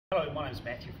my name is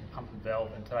Matthew from Pump and Valve,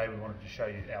 and today we wanted to show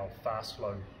you our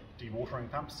Fastflo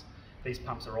Dewatering Pumps. These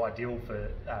pumps are ideal for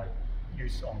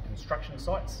use on construction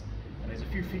sites, and there's a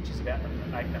few features about them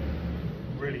that make them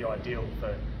really ideal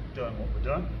for doing what we're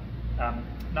doing.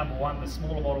 Number one, the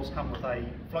smaller models come with a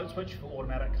float switch for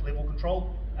automatic level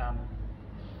control.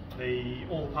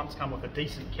 All the pumps come with a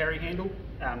decent carry handle,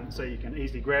 so you can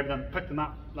easily grab them, pick them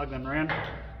up, lug them around,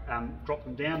 drop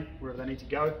them down wherever they need to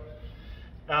go.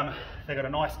 They've got a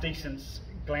nice decent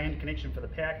gland connection for the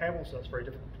power cable, so it's very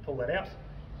difficult to pull that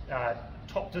out.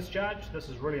 Top discharge, this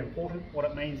is really important. What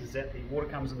it means is that the water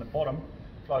comes in the bottom,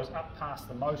 flows up past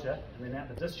the motor and then out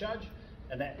the discharge,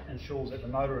 and that ensures that the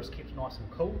motor is kept nice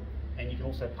and cool, and you can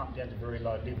also pump down to very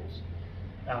low levels.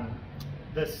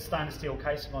 This stainless steel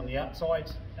casing on the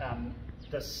outside,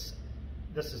 this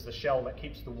is the shell that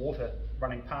keeps the water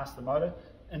running past the motor.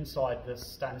 Inside this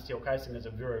stainless steel casing is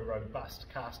a very robust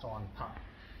cast iron pump.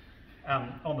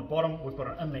 On the bottom we've got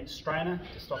an inlet strainer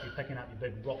to stop you picking up your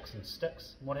big rocks and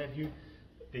sticks and what have you.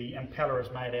 The impeller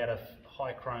is made out of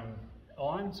high chrome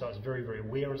iron, so it's very, very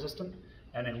wear resistant.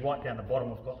 And then right down the bottom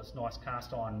we've got this nice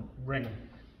cast iron ring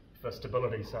for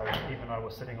stability, so even though we're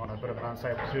sitting on a bit of an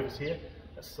unstable surface here,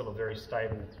 it's still a very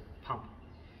stable pump.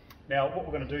 Now what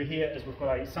we're going to do here is we've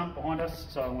got a sump behind us,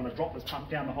 so I'm going to drop this pump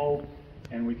down the hole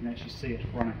and we can actually see it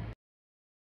running.